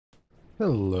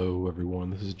Hello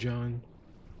everyone, this is John,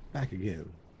 back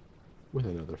again with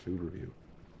another food review.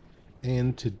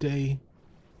 And today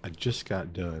I just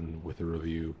got done with a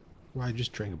review where I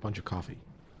just drank a bunch of coffee.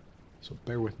 So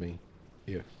bear with me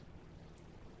if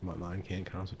my mind can't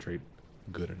concentrate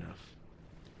good enough.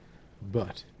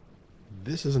 But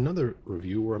this is another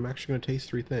review where I'm actually going to taste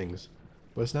three things.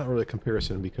 But it's not really a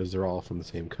comparison because they're all from the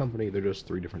same company, they're just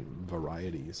three different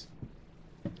varieties.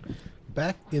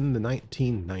 Back in the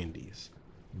 1990s,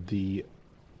 the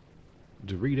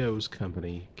Doritos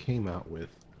company came out with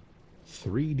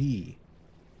 3D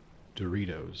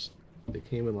Doritos. They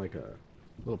came in like a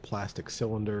little plastic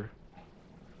cylinder,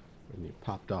 and you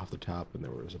popped off the top, and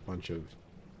there was a bunch of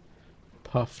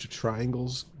puffed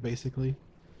triangles, basically,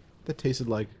 that tasted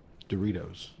like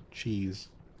Doritos, cheese,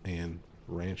 and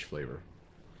ranch flavor.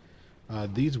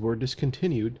 These were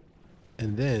discontinued,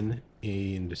 and then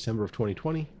in December of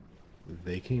 2020,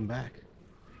 they came back.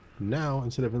 Now,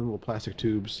 instead of in little plastic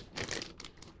tubes,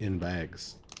 in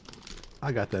bags.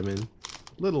 I got them in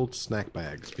little snack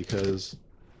bags because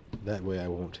that way I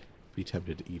won't be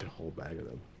tempted to eat a whole bag of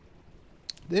them.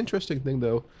 The interesting thing,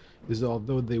 though, is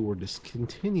although they were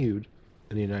discontinued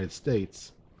in the United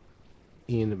States,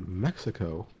 in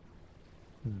Mexico,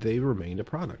 they remained a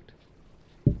product.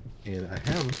 And I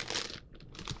have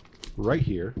right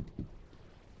here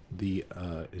the,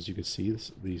 as you can see,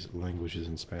 these languages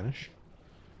in Spanish,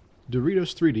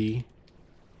 Doritos 3D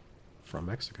from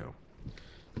Mexico.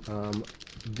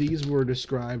 These were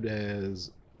described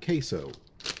as queso,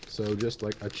 so just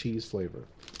like a cheese flavor.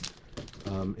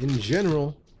 In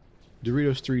general,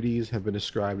 Doritos 3Ds have been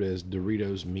described as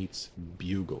Doritos meets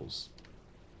Bugles.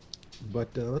 But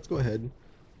let's go ahead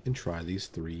and try these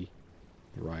three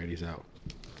varieties out.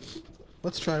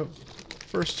 Let's try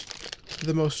first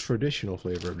the most traditional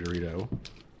flavor of Dorito.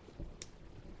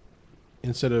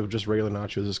 Instead of just regular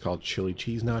nachos, it's called chili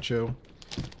cheese nacho.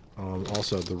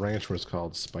 Also, the ranch one is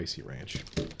called spicy ranch.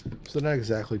 So they're not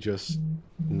exactly just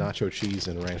nacho cheese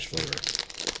and ranch flavor.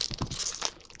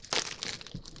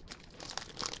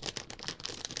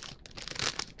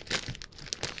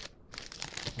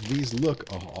 These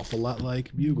look an awful lot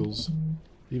like Bugles.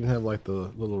 They even have like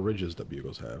the little ridges that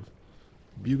Bugles have.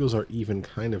 Bugles are even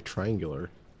kind of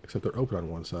triangular, except they're open on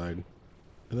one side,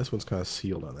 and this one's kind of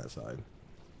sealed on that side.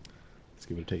 Let's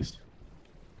give it a taste.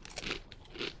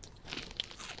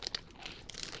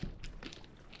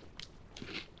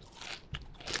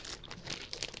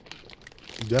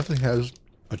 It definitely has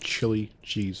a chili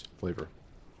cheese flavor.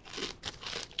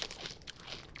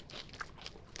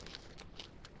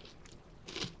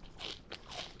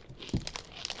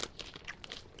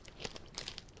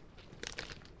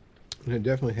 And it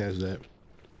definitely has that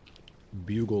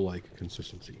bugle-like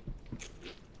consistency.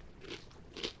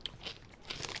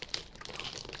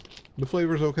 The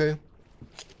flavor's okay.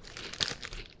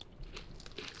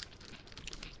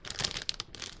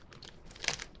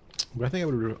 But I think I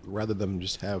would rather them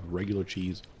just have regular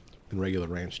cheese and regular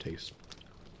ranch taste.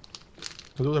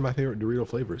 Because those are my favorite Dorito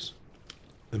flavors.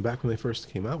 And back when they first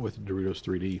came out with Doritos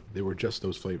 3D, they were just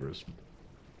those flavors.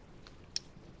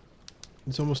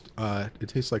 It's almost, it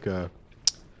tastes like a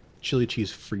chili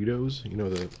cheese Fritos. You know,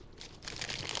 the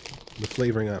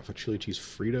flavoring out for chili cheese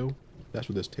Frito? That's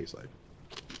what this tastes like.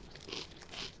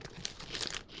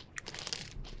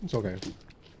 It's okay.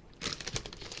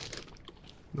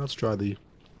 Let's try the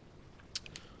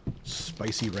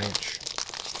spicy ranch.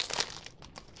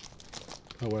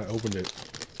 Oh, when I opened it,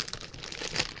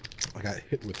 I got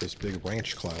hit with this big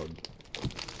ranch cloud.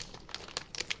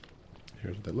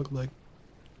 Here's what they look like.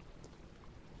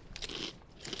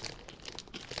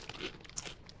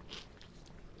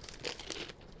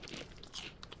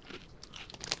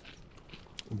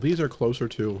 These are closer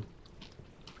to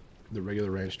the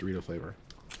regular ranch Dorito flavor.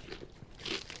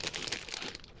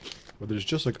 But there's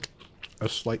just like a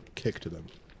slight kick to them.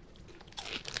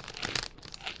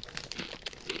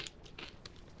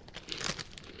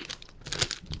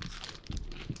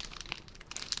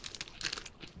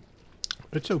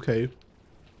 It's okay,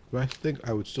 but I think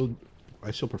I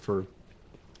still prefer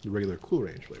the regular Cool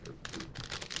Ranch flavor.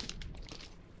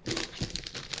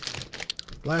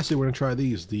 Lastly, we're gonna try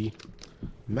these, the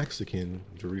Mexican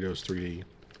Doritos 3D.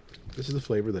 This is the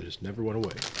flavor that just never went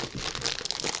away.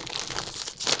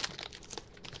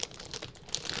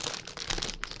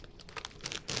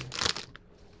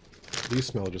 These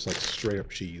smell just like straight up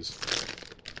cheese.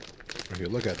 If you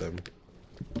look at them,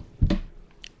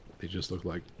 they just look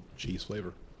like cheese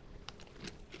flavor.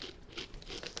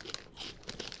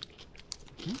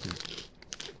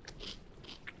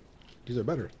 These are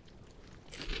better.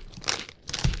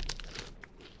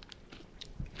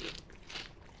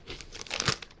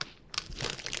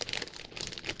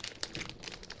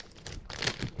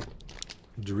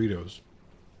 Doritos,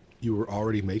 you were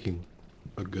already making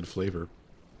a good flavor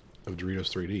of Doritos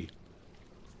 3D.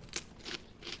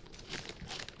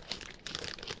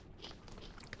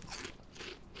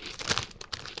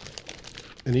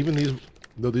 And even these,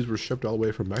 though these were shipped all the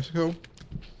way from Mexico,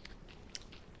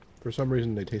 for some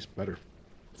reason they taste better,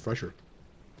 fresher.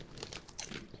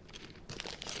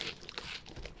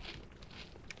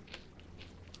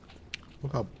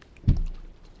 Look how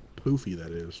poofy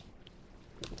that is.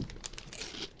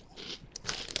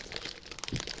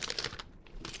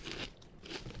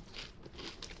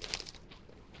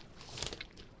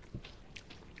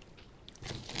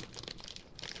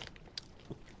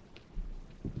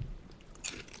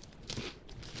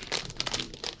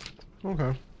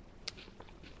 Okay.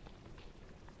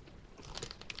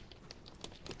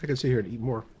 I can sit here and eat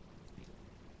more,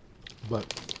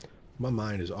 but my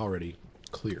mind is already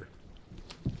clear.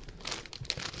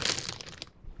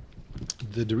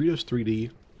 The Doritos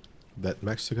 3D that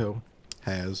Mexico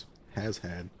has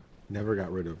had, never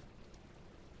got rid of.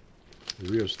 The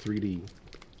Doritos 3D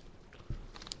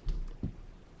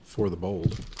for the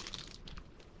bold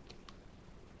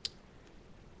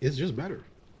is just better.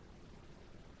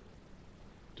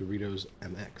 Doritos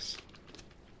MX.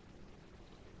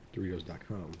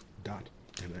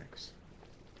 Doritos.com.mx.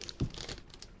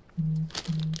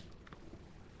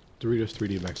 Doritos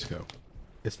 3D Mexico.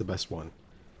 It's the best one.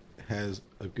 It has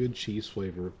a good cheese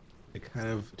flavor. It kind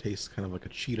of tastes kind of like a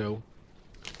Cheeto.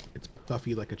 It's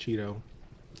puffy like a Cheeto.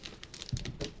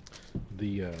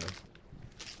 The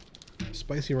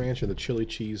spicy ranch and the chili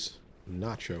cheese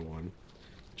nacho one.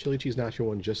 Chili cheese nacho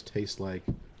one just tastes like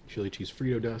chili cheese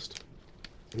Frito dust.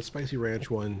 And the spicy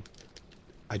ranch one,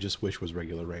 I just wish was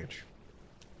regular ranch.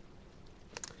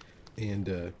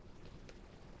 And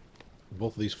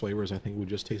both of these flavors I think would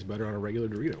just taste better on a regular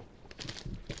Dorito.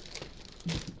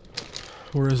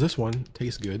 Whereas this one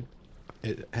tastes good.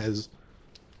 It's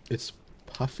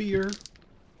puffier.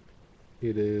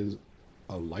 It is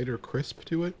a lighter crisp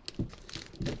to it.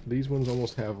 These ones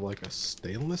almost have like a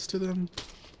staleness to them,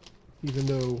 even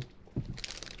though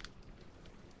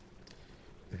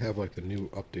they have like the new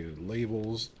updated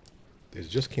labels. They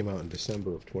just came out in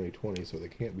December of 2020, so they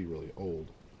can't be really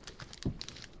old.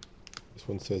 This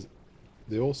one says,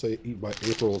 they all say eat by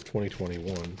April of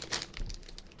 2021.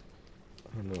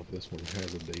 I don't know if this one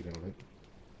has a date on it.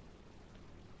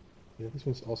 Yeah, this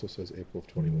one also says April of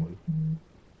 21.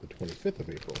 The 25th of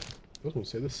April. Those ones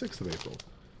say the 6th of April.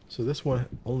 So this one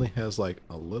only has like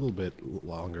a little bit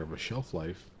longer of a shelf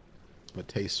life, but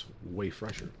tastes way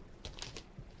fresher.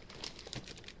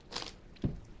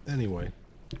 Anyway,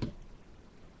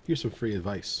 here's some free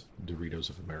advice, Doritos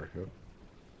of America.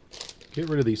 Get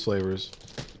rid of these flavors.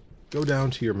 Go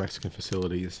down to your Mexican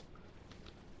facilities.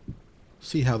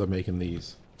 See how they're making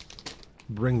these.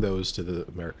 Bring those to the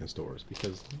American stores,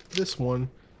 because this one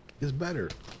is better.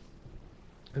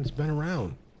 And it's been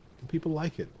around. And people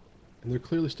like it. And they're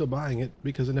clearly still buying it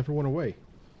because it never went away.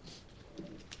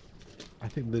 I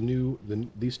think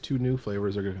these two new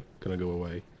flavors are going to go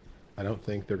away. I don't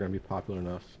think they're going to be popular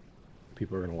enough.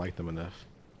 People are going to like them enough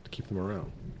to keep them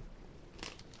around.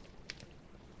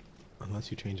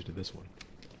 Unless you change it to this one.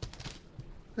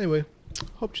 Anyway,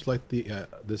 hope you liked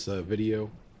this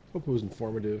video. Hope it was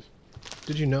informative.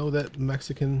 Did you know that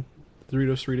Mexican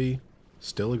Doritos 3D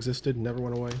still existed, never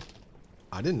went away?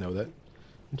 I didn't know that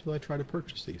until I tried to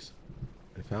purchase these.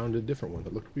 I found a different one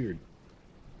that looked weird.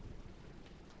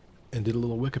 And did a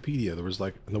little Wikipedia. There was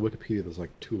like, in the Wikipedia there's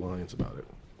like 2 lines about it.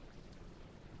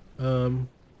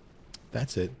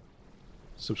 That's it.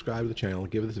 Subscribe to the channel,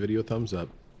 give this video a thumbs up,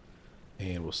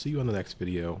 and we'll see you on the next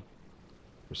video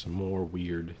for some more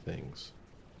weird things.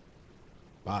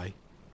 Bye.